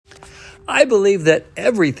I believe that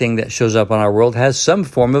everything that shows up on our world has some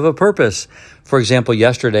form of a purpose. For example,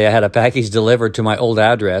 yesterday I had a package delivered to my old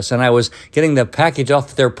address, and I was getting the package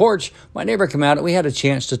off their porch. My neighbor came out and we had a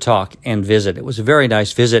chance to talk and visit. It was a very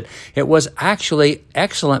nice visit. It was actually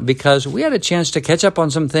excellent because we had a chance to catch up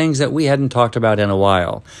on some things that we hadn't talked about in a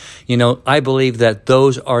while. You know, I believe that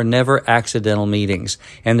those are never accidental meetings,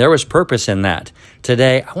 and there was purpose in that.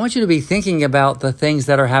 Today, I want you to be thinking about the things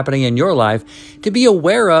that are happening in your life, to be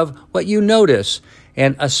aware of what you notice,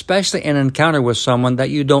 and especially an encounter with someone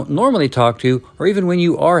that you don't normally talk to, or even when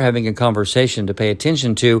you are having a conversation, to pay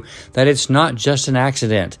attention to that it's not just an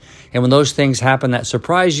accident. And when those things happen that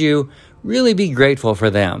surprise you, really be grateful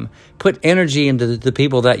for them. Put energy into the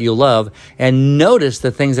people that you love and notice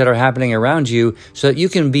the things that are happening around you so that you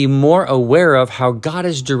can be more aware of how God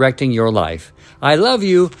is directing your life. I love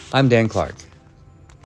you. I'm Dan Clark.